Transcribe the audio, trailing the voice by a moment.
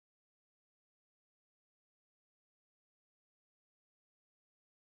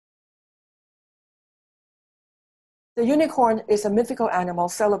The unicorn is a mythical animal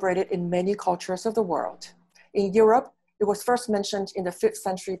celebrated in many cultures of the world. In Europe, it was first mentioned in the 5th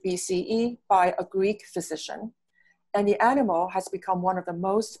century BCE by a Greek physician, and the animal has become one of the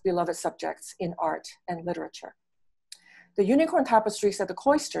most beloved subjects in art and literature. The Unicorn Tapestries at the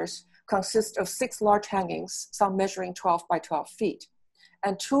cloisters consist of 6 large hangings, some measuring 12 by 12 feet,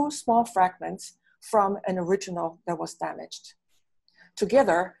 and 2 small fragments from an original that was damaged.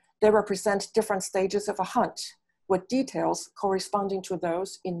 Together, they represent different stages of a hunt, with details corresponding to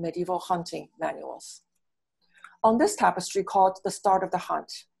those in medieval hunting manuals. On this tapestry called The Start of the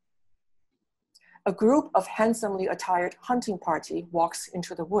Hunt, a group of handsomely attired hunting party walks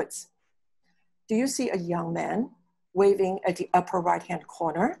into the woods. Do you see a young man waving at the upper right-hand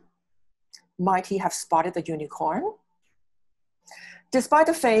corner? Might he have spotted the unicorn? Despite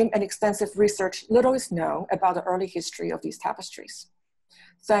the fame and extensive research, little is known about the early history of these tapestries.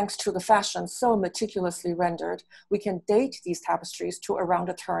 Thanks to the fashion so meticulously rendered, we can date these tapestries to around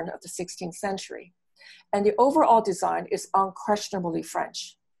the turn of the 16th century. And the overall design is unquestionably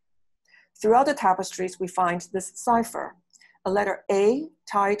French. Throughout the tapestries, we find this cipher, a letter A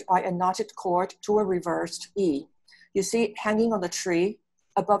tied by a knotted cord to a reversed E. You see it hanging on the tree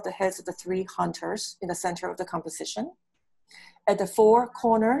above the heads of the 3 hunters in the center of the composition. At the 4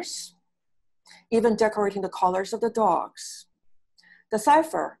 corners, even decorating the colors of the dogs. The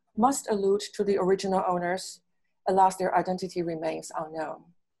cipher must allude to the original owners, alas, their identity remains unknown.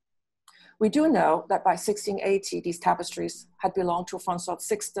 We do know that by 1680, these tapestries had belonged to Francois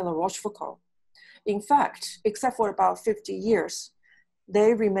VI de la Rochefoucauld. In fact, except for about 50 years,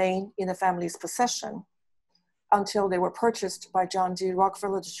 they remain in the family's possession until they were purchased by John D.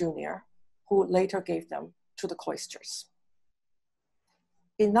 Rockefeller Jr., who later gave them to the cloisters.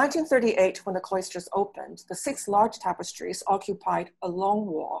 In 1938, when the cloisters opened, the 6 large tapestries occupied a long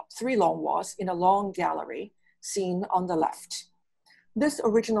wall, 3 long walls in a long gallery seen on the left. This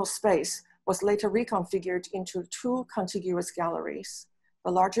original space was later reconfigured into 2 contiguous galleries.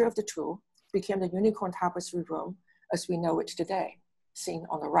 The larger of the 2 became the Unicorn Tapestry Room as we know it today, seen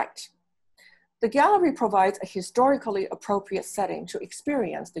on the right. The gallery provides a historically appropriate setting to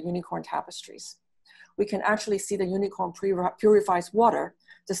experience the Unicorn Tapestries. We can actually see the Unicorn Purifies Water,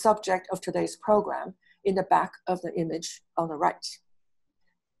 the subject of today's program, in the back of the image on the right.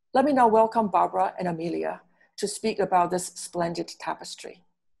 Let me now welcome Barbara and Amelia to speak about this splendid tapestry.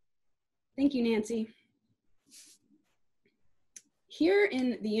 Thank you, Nancy. Here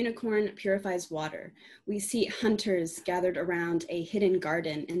in The Unicorn Purifies Water, we see hunters gathered around a hidden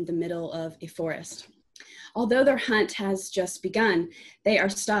garden in the middle of a forest. Although their hunt has just begun, they are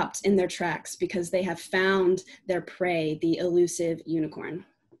stopped in their tracks because they have found their prey, the elusive unicorn.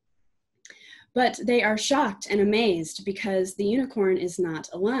 But they are shocked and amazed because the unicorn is not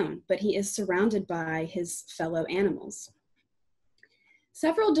alone, but he is surrounded by his fellow animals.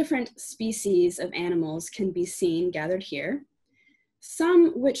 Several different species of animals can be seen gathered here,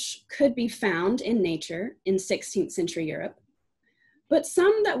 some which could be found in nature in 16th century Europe, but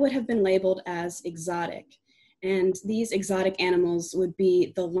some that would have been labeled as exotic. And these exotic animals would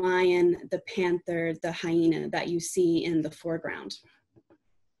be the lion, the panther, the hyena that you see in the foreground.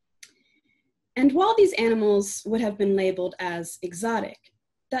 And while these animals would have been labeled as exotic,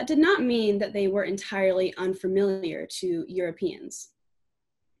 that did not mean that they were entirely unfamiliar to Europeans.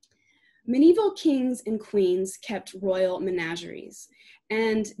 Medieval kings and queens kept royal menageries,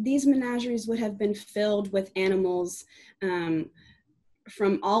 and these menageries would have been filled with animals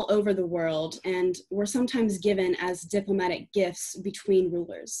from all over the world and were sometimes given as diplomatic gifts between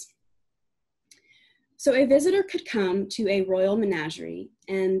rulers. So a visitor could come to a royal menagerie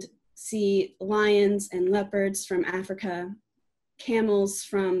and see lions and leopards from Africa, camels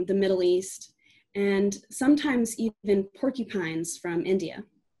from the Middle East, and sometimes even porcupines from India.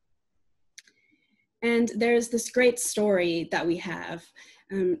 And there's this great story that we have.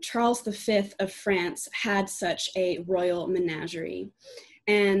 Charles V of France had such a royal menagerie.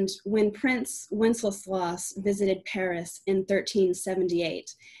 And when Prince Wenceslas visited Paris in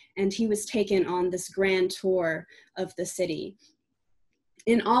 1378, and he was taken on this grand tour of the city,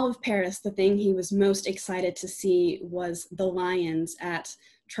 in all of Paris, the thing he was most excited to see was the lions at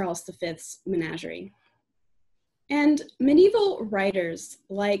Charles V's menagerie. And medieval writers,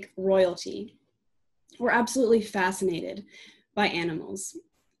 like royalty, were absolutely fascinated by animals.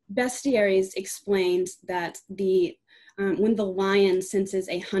 Bestiaries explained that when the lion senses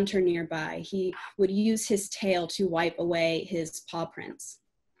a hunter nearby, he would use his tail to wipe away his paw prints.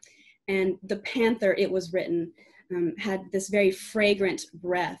 And the panther, it was written, had this very fragrant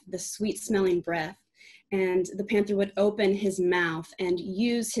breath, the sweet smelling breath, And the panther would open his mouth and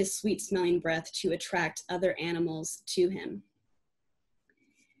use his sweet-smelling breath to attract other animals to him.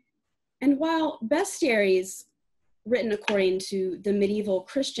 And while bestiaries, written according to the medieval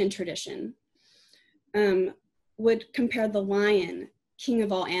Christian tradition, would compare the lion, king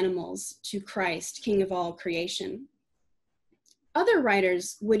of all animals, to Christ, king of all creation, other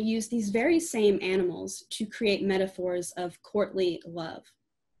writers would use these very same animals to create metaphors of courtly love.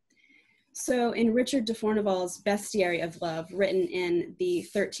 So in Richard de Forneval's Bestiary of Love, written in the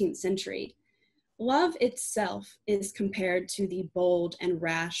 13th century, love itself is compared to the bold and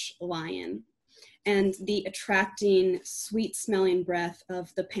rash lion, and the attracting, sweet-smelling breath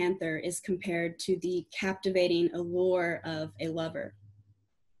of the panther is compared to the captivating allure of a lover.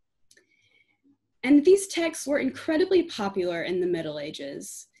 And these texts were incredibly popular in the Middle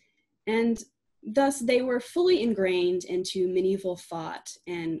Ages, and thus they were fully ingrained into medieval thought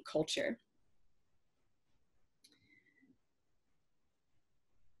and culture.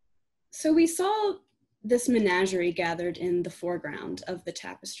 So we saw this menagerie gathered in the foreground of the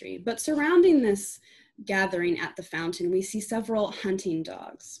tapestry, but surrounding this gathering at the fountain, we see several hunting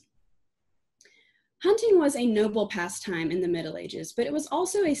dogs. Hunting was a noble pastime in the Middle Ages, but it was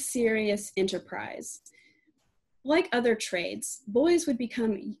also a serious enterprise. Like other trades, boys would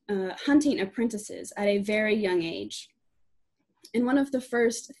become hunting apprentices at a very young age. And one of the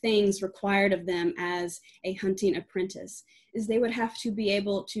first things required of them as a hunting apprentice is they would have to be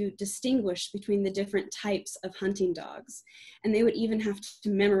able to distinguish between the different types of hunting dogs. And they would even have to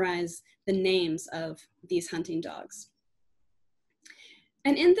memorize the names of these hunting dogs.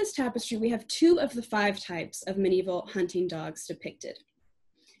 And in this tapestry, we have 2 of the 5 types of medieval hunting dogs depicted.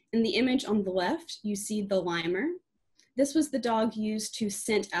 In the image on the left, you see the limer. This was the dog used to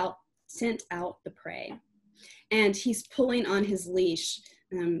scent out the prey. And he's pulling on his leash,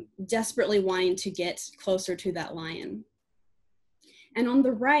 desperately wanting to get closer to that lion. And on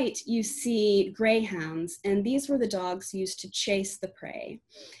the right, you see greyhounds, and these were the dogs used to chase the prey.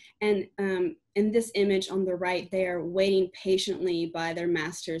 And in this image on the right, they are waiting patiently by their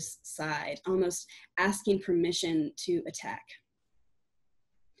master's side, almost asking permission to attack.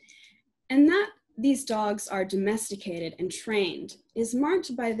 And that these dogs are domesticated and trained is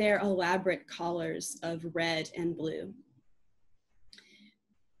marked by their elaborate collars of red and blue.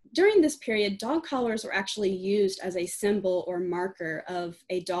 During this period, dog collars were actually used as a symbol or marker of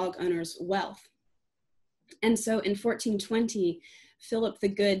a dog owner's wealth. And so in 1420, Philip the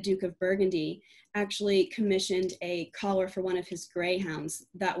Good, Duke of Burgundy, actually commissioned a collar for one of his greyhounds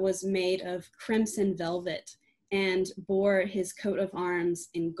that was made of crimson velvet and bore his coat of arms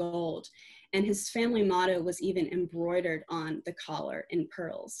in gold. And his family motto was even embroidered on the collar in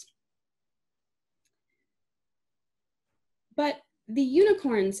pearls. But the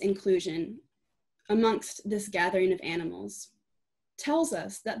unicorn's inclusion amongst this gathering of animals tells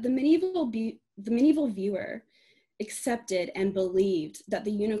us that the medieval viewer accepted and believed that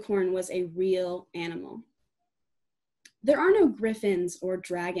the unicorn was a real animal. There are no griffins or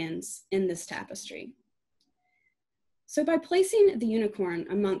dragons in this tapestry. So by placing the unicorn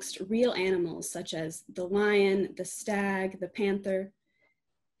amongst real animals such as the lion, the stag, the panther,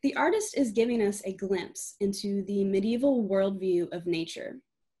 the artist is giving us a glimpse into the medieval worldview of nature.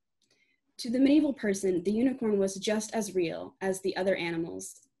 To the medieval person, the unicorn was just as real as the other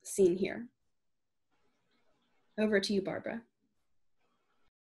animals seen here. Over to you, Barbara.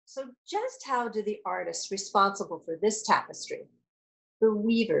 So just how do the artists responsible for this tapestry, the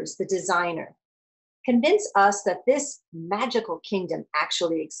weavers, the designer, convince us that this magical kingdom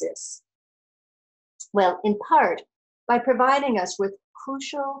actually exists? Well, in part, by providing us with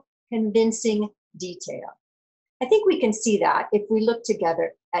crucial, convincing detail. I think we can see that if we look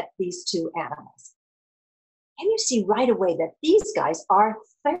together at these 2 animals. Can you see right away that these guys are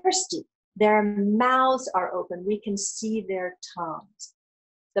thirsty? Their mouths are open. We can see their tongues.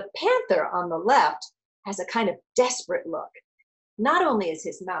 The panther on the left has a kind of desperate look. Not only is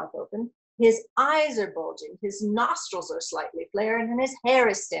his mouth open, his eyes are bulging, his nostrils are slightly flared, and his hair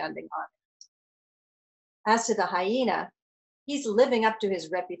is standing on it. As to the hyena, he's living up to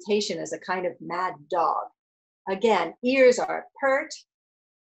his reputation as a kind of mad dog. Again, ears are pert.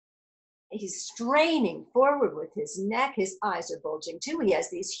 He's straining forward with his neck. His eyes are bulging too. He has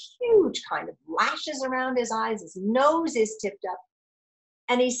these huge kind of lashes around his eyes. His nose is tipped up.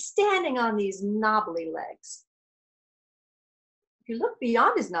 And he's standing on these knobbly legs. If you look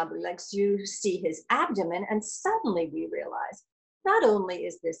beyond his knobbly legs, you see his abdomen, and suddenly we realize not only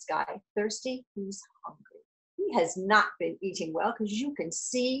is this guy thirsty, he's hungry. He has not been eating well because you can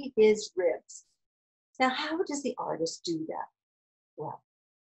see his ribs. Now, how does the artist do that? Well,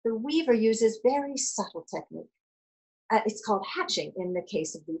 the weaver uses very subtle technique. It's called hatching in the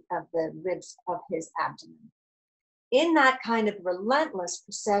case of the ribs of his abdomen. In that kind of relentless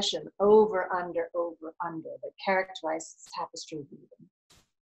procession over, under, that characterizes tapestry weaving,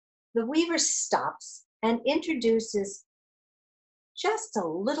 the weaver stops and introduces just a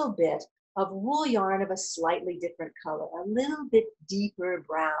little bit of wool yarn of a slightly different color, a little bit deeper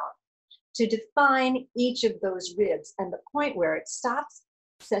brown, to define each of those ribs. And the point where it stops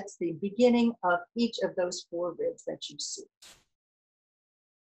sets the beginning of each of those 4 ribs that you see.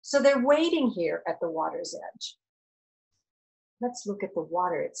 So they're waiting here at the water's edge. Let's look at the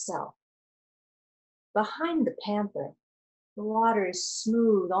water itself. Behind the panther, the water is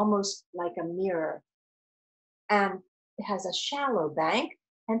smooth, almost like a mirror. And it has a shallow bank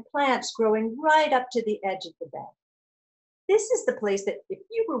and plants growing right up to the edge of the bank. This is the place that if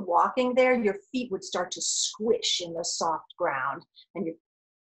you were walking there, your feet would start to squish in the soft ground and your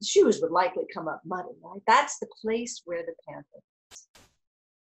shoes would likely come up muddy, right? That's the place where the panther is.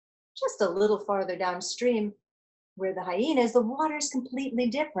 Just a little farther downstream where the hyena is, the water is completely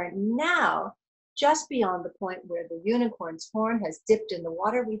different. Now, just beyond the point where the unicorn's horn has dipped in the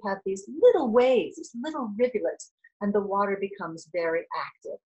water, we have these little waves, these little rivulets, and the water becomes very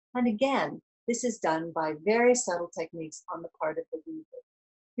active. And again, this is done by very subtle techniques on the part of the weaver.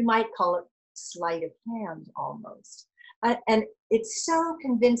 You might call it sleight of hand almost. And it's so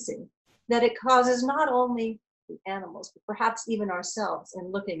convincing that it causes not only the animals, but perhaps even ourselves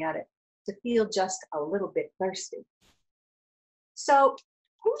in looking at it, to feel just a little bit thirsty. So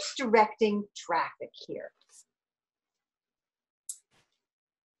who's directing traffic here?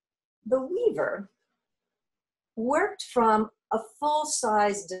 The weaver worked from a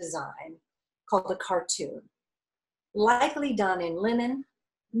full-size design called a cartoon, likely done in linen,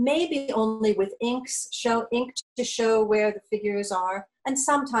 maybe only with ink to show where the figures are, and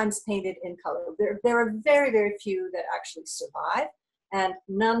sometimes painted in color. There are very, very few that actually survive, and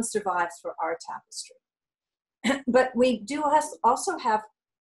none survives for our tapestry. But we do also have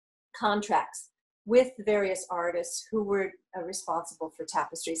contracts with various artists who were responsible for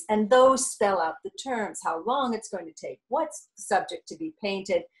tapestries, and those spell out the terms, how long it's going to take, what's the subject to be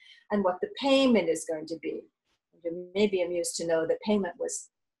painted, and what the payment is going to be. You may be amused to know that payment was,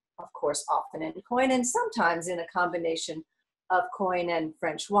 of course, often in coin, and sometimes in a combination of coin and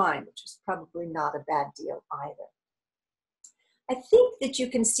French wine, which is probably not a bad deal either. I think that you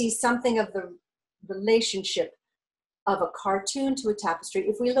can see something of the relationship of a cartoon to a tapestry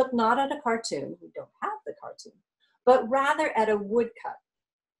if we look not at a cartoon, we don't have the cartoon, but rather at a woodcut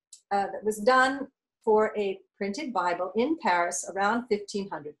that was done for a printed Bible in Paris around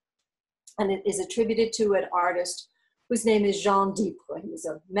 1500. And it is attributed to an artist whose name is Jean Dipre. He's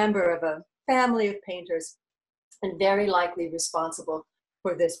a member of a family of painters and very likely responsible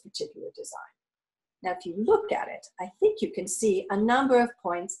for this particular design. Now, if you look at it, I think you can see a number of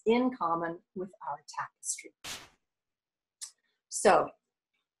points in common with our tapestry. So,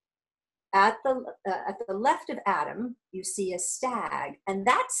 at the left of Adam, you see a stag, and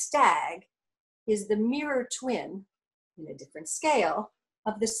that stag is the mirror twin, in a different scale,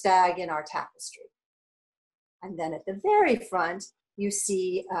 of the stag in our tapestry. And then at the very front, you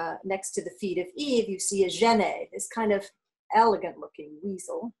see, next to the feet of Eve, you see a genet, this kind of elegant-looking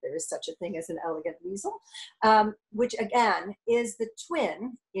weasel. There is such a thing as an elegant weasel, which again is the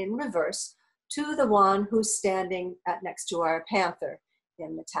twin in reverse to the one who's standing next to our panther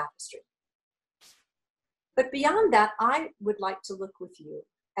in the tapestry. But beyond that, I would like to look with you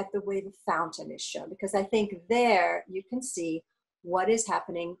at the way the fountain is shown, because I think there you can see what is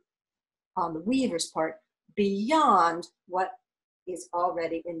happening on the weaver's part beyond what is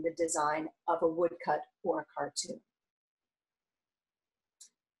already in the design of a woodcut or a cartoon.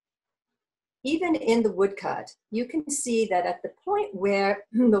 Even in the woodcut, you can see that at the point where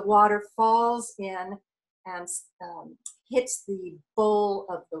the water falls in and hits the bowl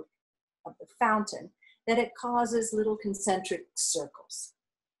of the fountain, that it causes little concentric circles.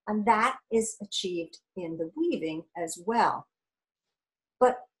 And that is achieved in the weaving as well.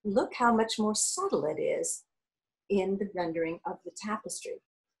 But look how much more subtle it is in the rendering of the tapestry.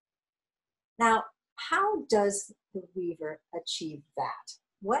 Now, how does the weaver achieve that?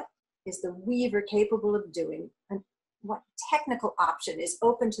 What is the weaver capable of doing, and what technical option is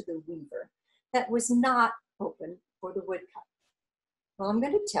open to the weaver that was not open for the woodcut? Well, I'm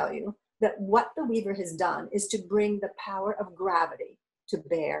going to tell you that what the weaver has done is to bring the power of gravity to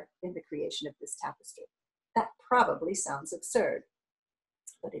bear in the creation of this tapestry. That probably sounds absurd,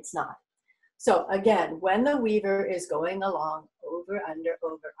 but it's not. So again, when the weaver is going along over, under,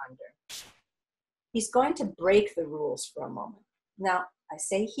 he's going to break the rules for a moment. Now, I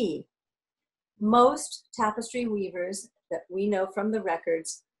say he. Most tapestry weavers that we know from the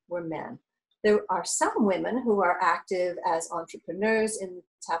records were men. There are some women who are active as entrepreneurs in the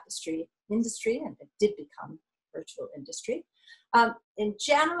tapestry industry, and it did become virtual industry. In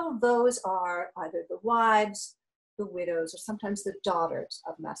general, those are either the wives, the widows, or sometimes the daughters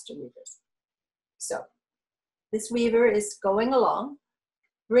of master weavers. So this weaver is going along,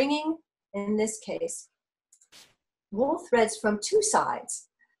 bringing, in this case, wool threads from two sides.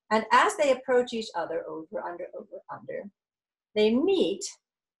 And as they approach each other, over, under, they meet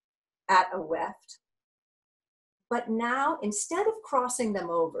at a weft. But now, instead of crossing them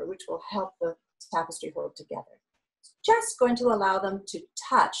over, which will help the tapestry hold together, it's just going to allow them to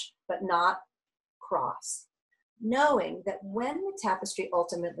touch, but not cross, knowing that when the tapestry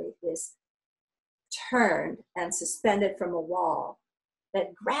ultimately is turned and suspended from a wall,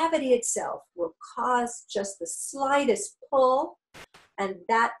 that gravity itself will cause just the slightest pull, and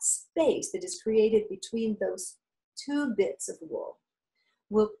that space that is created between those two bits of wool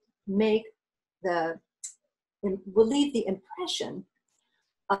will leave the impression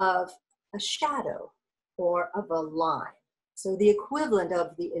of a shadow or of a line. So the equivalent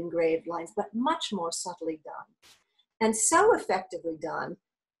of the engraved lines, but much more subtly done. And so effectively done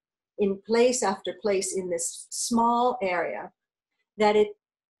in place after place in this small area that it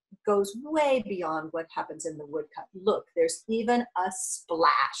goes way beyond what happens in the woodcut. Look, there's even a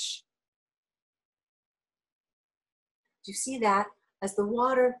splash. Do you see that? As the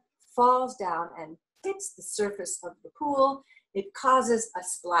water falls down and hits the surface of the pool, it causes a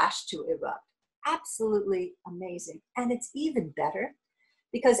splash to erupt. Absolutely amazing. And it's even better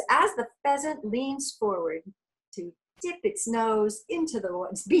because as the pheasant leans forward to dip its nose into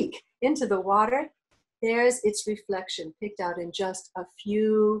its beak into the water, there's its reflection picked out in just a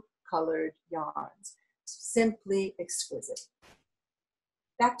few colored yarns. Simply exquisite.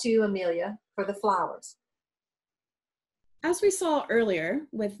 Back to you, Amelia, for the flowers. As we saw earlier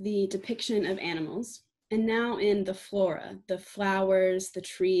with the depiction of animals, and now in the flora, the flowers, the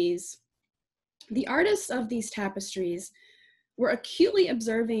trees, the artists of these tapestries were acutely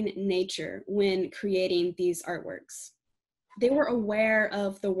observing nature when creating these artworks. They were aware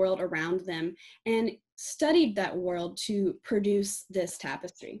of the world around them and studied that world to produce this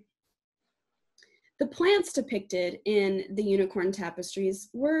tapestry. The plants depicted in the Unicorn Tapestries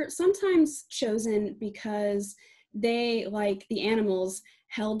were sometimes chosen because they, like the animals,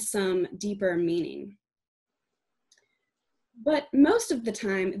 held some deeper meaning. But most of the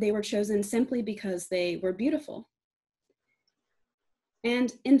time, they were chosen simply because they were beautiful.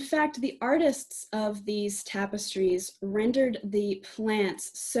 And in fact, the artists of these tapestries rendered the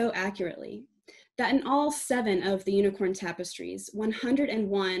plants so accurately that in all 7 of the Unicorn Tapestries,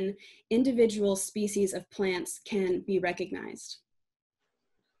 101 individual species of plants can be recognized.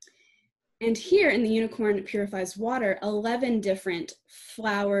 And here in the Unicorn Purifies Water, 11 different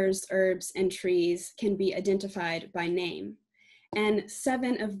flowers, herbs, and trees can be identified by name. And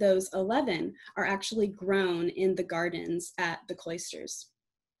 7 of those 11 are actually grown in the gardens at the cloisters.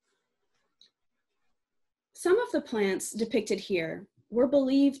 Some of the plants depicted here were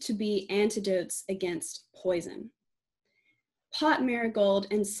believed to be antidotes against poison. Pot marigold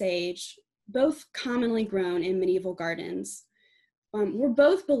and sage, both commonly grown in medieval gardens, were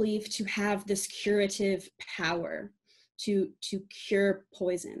both believed to have this curative power to cure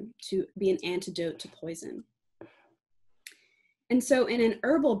poison, to be an antidote to poison. And so in an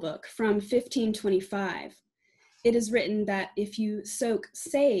herbal book from 1525, it is written that if you soak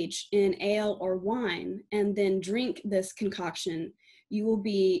sage in ale or wine and then drink this concoction, you will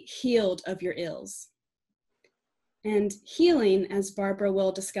be healed of your ills. And healing, as Barbara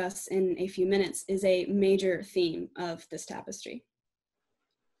will discuss in a few minutes, is a major theme of this tapestry.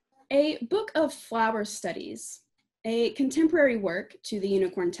 A book of flower studies, a contemporary work to the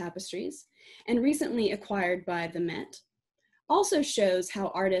Unicorn Tapestries, and recently acquired by the Met, also shows how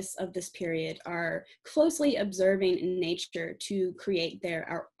artists of this period are closely observing nature to create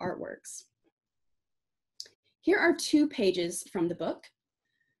their artworks. Here are 2 pages from the book.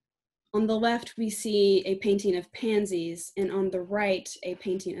 On the left, we see a painting of pansies, and on the right, a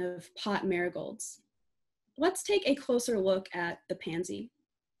painting of pot marigolds. Let's take a closer look at the pansy.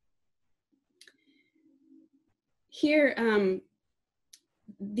 Here,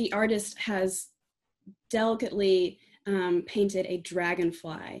 the artist has delicately painted a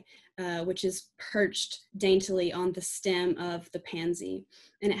dragonfly, which is perched daintily on the stem of the pansy,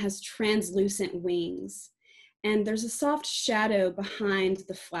 and it has translucent wings. And there's a soft shadow behind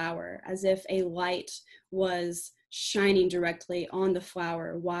the flower, as if a light was shining directly on the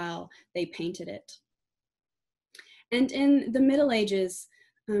flower while they painted it. And in the Middle Ages,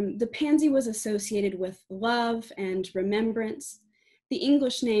 the pansy was associated with love and remembrance. The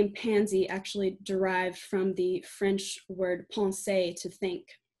English name pansy actually derived from the French word penser, to think.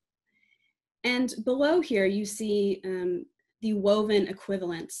 And below here, you see the woven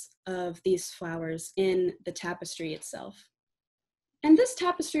equivalents of these flowers in the tapestry itself. And this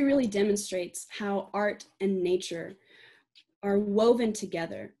tapestry really demonstrates how art and nature are woven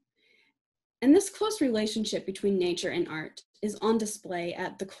together. And this close relationship between nature and art is on display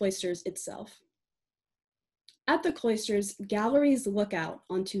at the cloisters itself. At the cloisters, galleries look out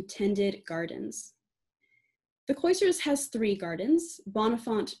onto tended gardens. The cloisters has 3 gardens,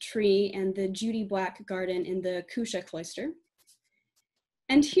 Bonifant Tree and the Judy Black Garden in the Kusha cloister.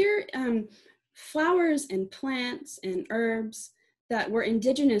 And here, flowers and plants and herbs that were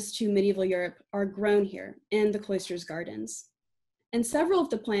indigenous to medieval Europe are grown here in the cloisters' gardens. And several of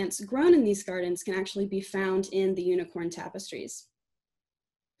the plants grown in these gardens can actually be found in the Unicorn Tapestries.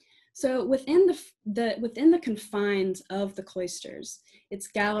 So within the confines of the cloisters, its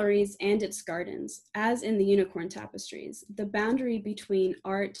galleries and its gardens, as in the Unicorn Tapestries, the boundary between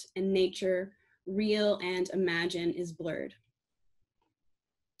art and nature, real and imagined, is blurred.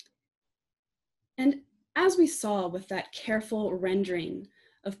 And as we saw with that careful rendering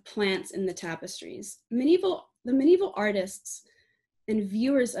of plants in the tapestries, the medieval artists and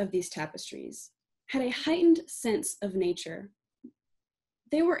viewers of these tapestries had a heightened sense of nature.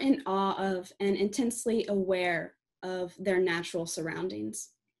 They were in awe of and intensely aware of their natural surroundings.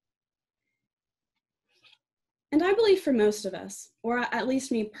 And I believe for most of us, or at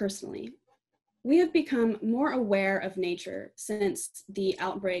least me personally, we have become more aware of nature since the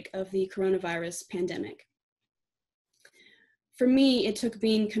outbreak of the coronavirus pandemic. For me, it took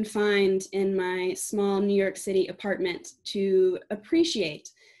being confined in my small New York City apartment to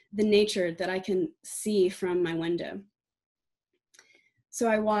appreciate the nature that I can see from my window. So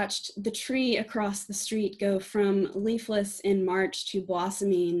I watched the tree across the street go from leafless in March to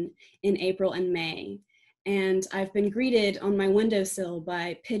blossoming in April and May. And I've been greeted on my windowsill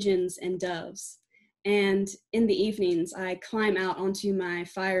by pigeons and doves. And in the evenings, I climb out onto my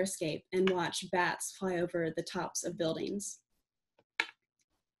fire escape and watch bats fly over the tops of buildings.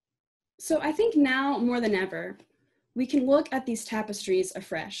 So I think now more than ever, we can look at these tapestries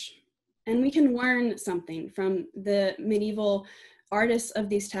afresh, and we can learn something from the medieval artists of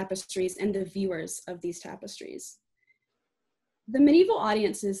these tapestries and the viewers of these tapestries. The medieval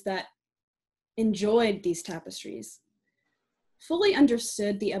audiences that enjoyed these tapestries fully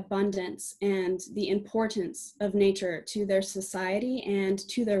understood the abundance and the importance of nature to their society and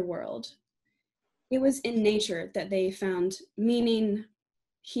to their world. It was in nature that they found meaning,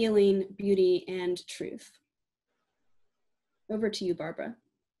 healing, beauty, and truth. Over to you, Barbara.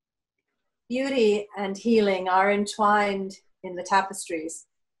 Beauty and healing are entwined in the tapestries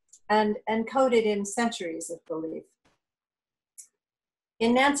and encoded in centuries of belief.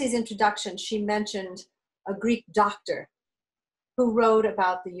 In Nancy's introduction, she mentioned a Greek doctor who wrote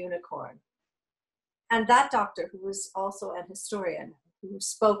about the unicorn. And that doctor, who was also an historian, who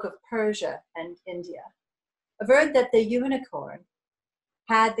spoke of Persia and India, averred that the unicorn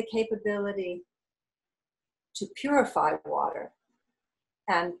had the capability to purify water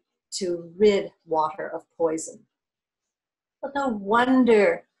and to rid water of poison. But no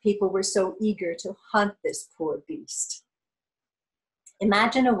wonder people were so eager to hunt this poor beast.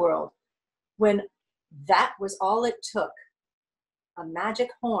 Imagine a world when that was all it took, a magic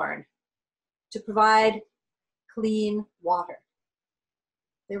horn, to provide clean water.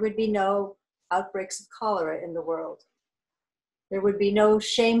 There would be no outbreaks of cholera in the world. There would be no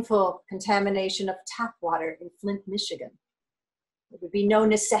shameful contamination of tap water in Flint, Michigan. There would be no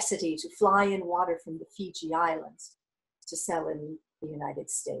necessity to fly in water from the Fiji Islands to sell in the United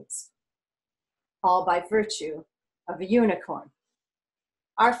States, all by virtue of a unicorn.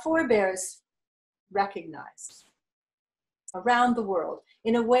 Our forebears recognized around the world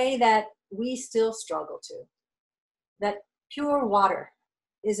in a way that we still struggle to, that pure water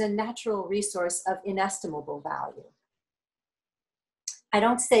is a natural resource of inestimable value. I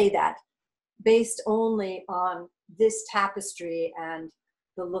don't say that based only on this tapestry and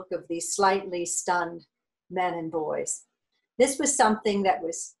the look of these slightly stunned men and boys. This was something that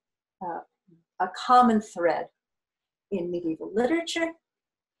was a common thread in medieval literature,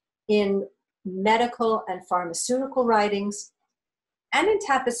 in medical and pharmaceutical writings, and in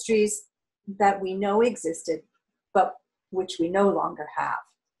tapestries that we know existed, but which we no longer have.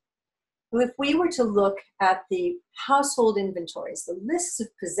 If we were to look at the household inventories, the lists of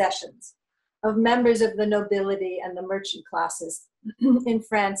possessions of members of the nobility and the merchant classes in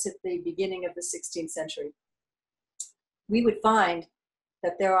France at the beginning of the 16th century, we would find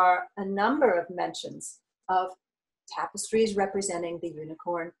that there are a number of mentions of tapestries representing the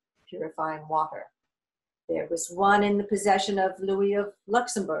unicorn purifying water. There was one in the possession of Louis of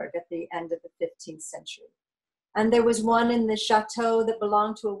Luxembourg at the end of the 15th century. And there was one in the chateau that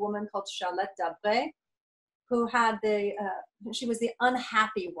belonged to a woman called Charlotte d'Abré, who had she was the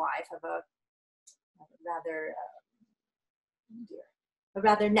unhappy wife of a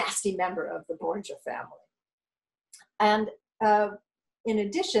rather nasty member of the Borgia family. And in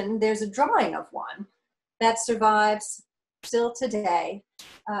addition, there's a drawing of one that survives still today,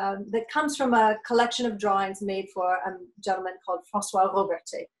 that comes from a collection of drawings made for a gentleman called François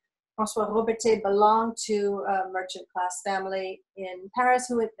Robertet. François Robertet belonged to a merchant class family in Paris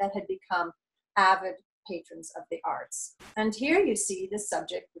that had become avid patrons of the arts. And here you see the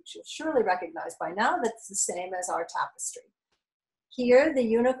subject, which you'll surely recognize by now, that's the same as our tapestry. Here, the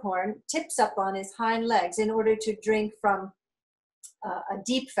unicorn tips up on his hind legs in order to drink from a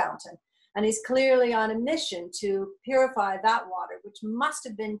deep fountain, and is clearly on a mission to purify that water, which must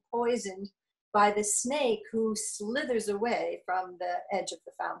have been poisoned by the snake who slithers away from the edge of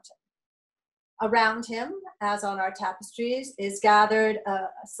the fountain. Around him, as on our tapestries, is gathered a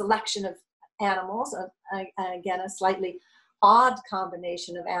selection of animals, again, a slightly odd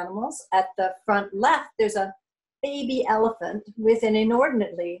combination of animals. At the front left, there's a baby elephant with an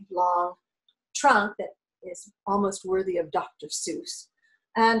inordinately long trunk that is almost worthy of Dr. Seuss.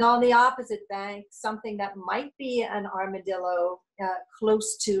 And on the opposite bank, something that might be an armadillo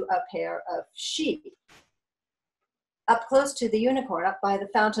close to a pair of sheep. Up close to the unicorn, up by the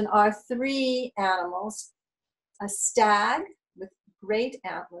fountain, are three animals: a stag with great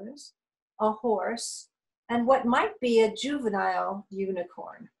antlers, a horse, and what might be a juvenile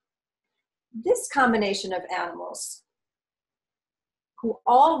unicorn. This combination of animals, who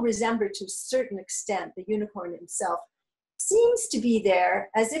all resemble to a certain extent the unicorn himself, seems to be there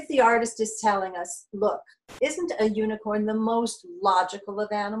as if the artist is telling us, look, isn't a unicorn the most logical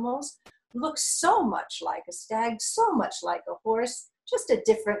of animals? Looks so much like a stag, so much like a horse, just a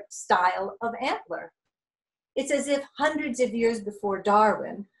different style of antler. It's as if hundreds of years before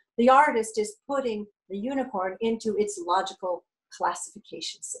Darwin, the artist is putting the unicorn into its logical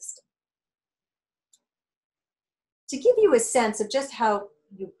classification system. To give you a sense of just how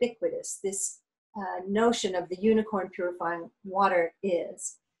ubiquitous this notion of the unicorn purifying water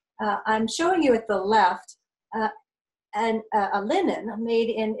is, I'm showing you at the left a linen made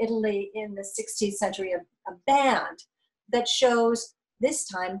in Italy in the 16th century, a band that shows this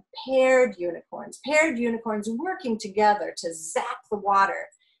time paired unicorns working together to zap the water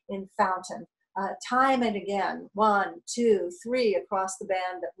in fountain, time and again, 1, 2, 3 across the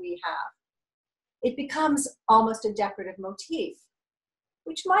band that we have. It becomes almost a decorative motif,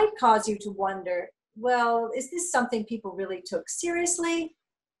 which might cause you to wonder, well, is this something people really took seriously,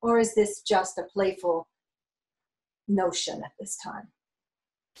 or is this just a playful notion at this time?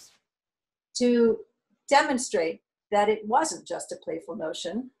 To demonstrate that it wasn't just a playful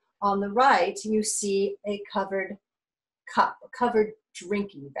notion, on the right, you see a covered cup, a covered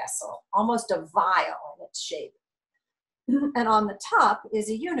drinking vessel, almost a vial in its shape. And on the top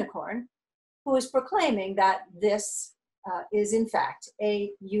is a unicorn who is proclaiming that this is in fact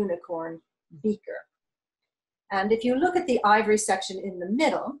a unicorn beaker. And if you look at the ivory section in the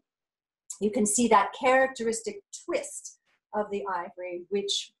middle, you can see that characteristic twist of the ivory,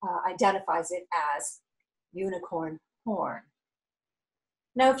 which identifies it as unicorn horn.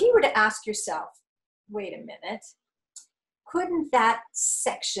 Now, if you were to ask yourself, wait a minute, couldn't that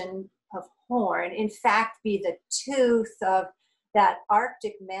section of horn in fact be the tooth of that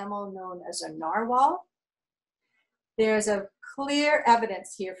Arctic mammal known as a narwhal? There's a clear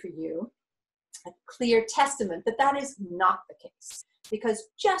evidence here for you, a clear testament that that is not the case, because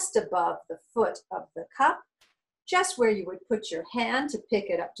just above the foot of the cup, just where you would put your hand to pick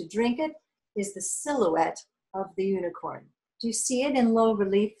it up to drink it, is the silhouette of the unicorn. Do you see it in low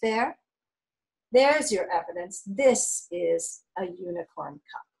relief there? There's your evidence. This is a unicorn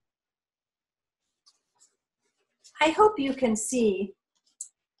cup. I hope you can see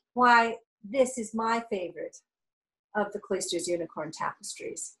why this is my favorite of the Cloister's Unicorn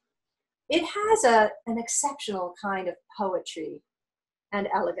Tapestries. It has an exceptional kind of poetry and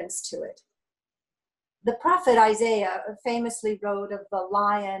elegance to it. The prophet Isaiah famously wrote of the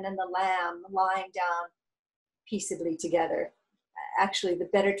lion and the lamb lying down peaceably together. Actually, the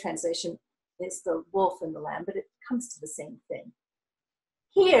better translation is the wolf and the lamb, but it comes to the same thing.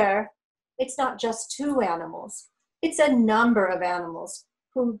 Here, it's not just two animals. It's a number of animals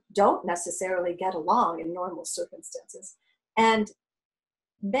who don't necessarily get along in normal circumstances, and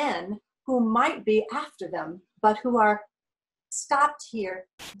men who might be after them, but who are stopped here,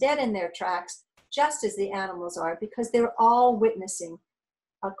 dead in their tracks, just as the animals are, because they're all witnessing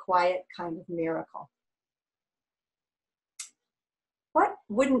a quiet kind of miracle. What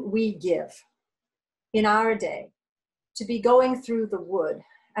wouldn't we give in our day to be going through the wood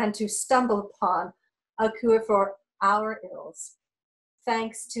and to stumble upon a cure for our ills,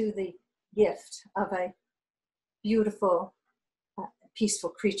 thanks to the gift of a beautiful, peaceful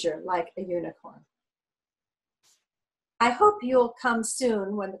creature like a unicorn? I hope you'll come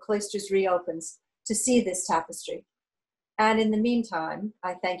soon when the cloisters reopens to see this tapestry. And in the meantime,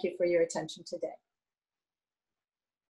 I thank you for your attention today.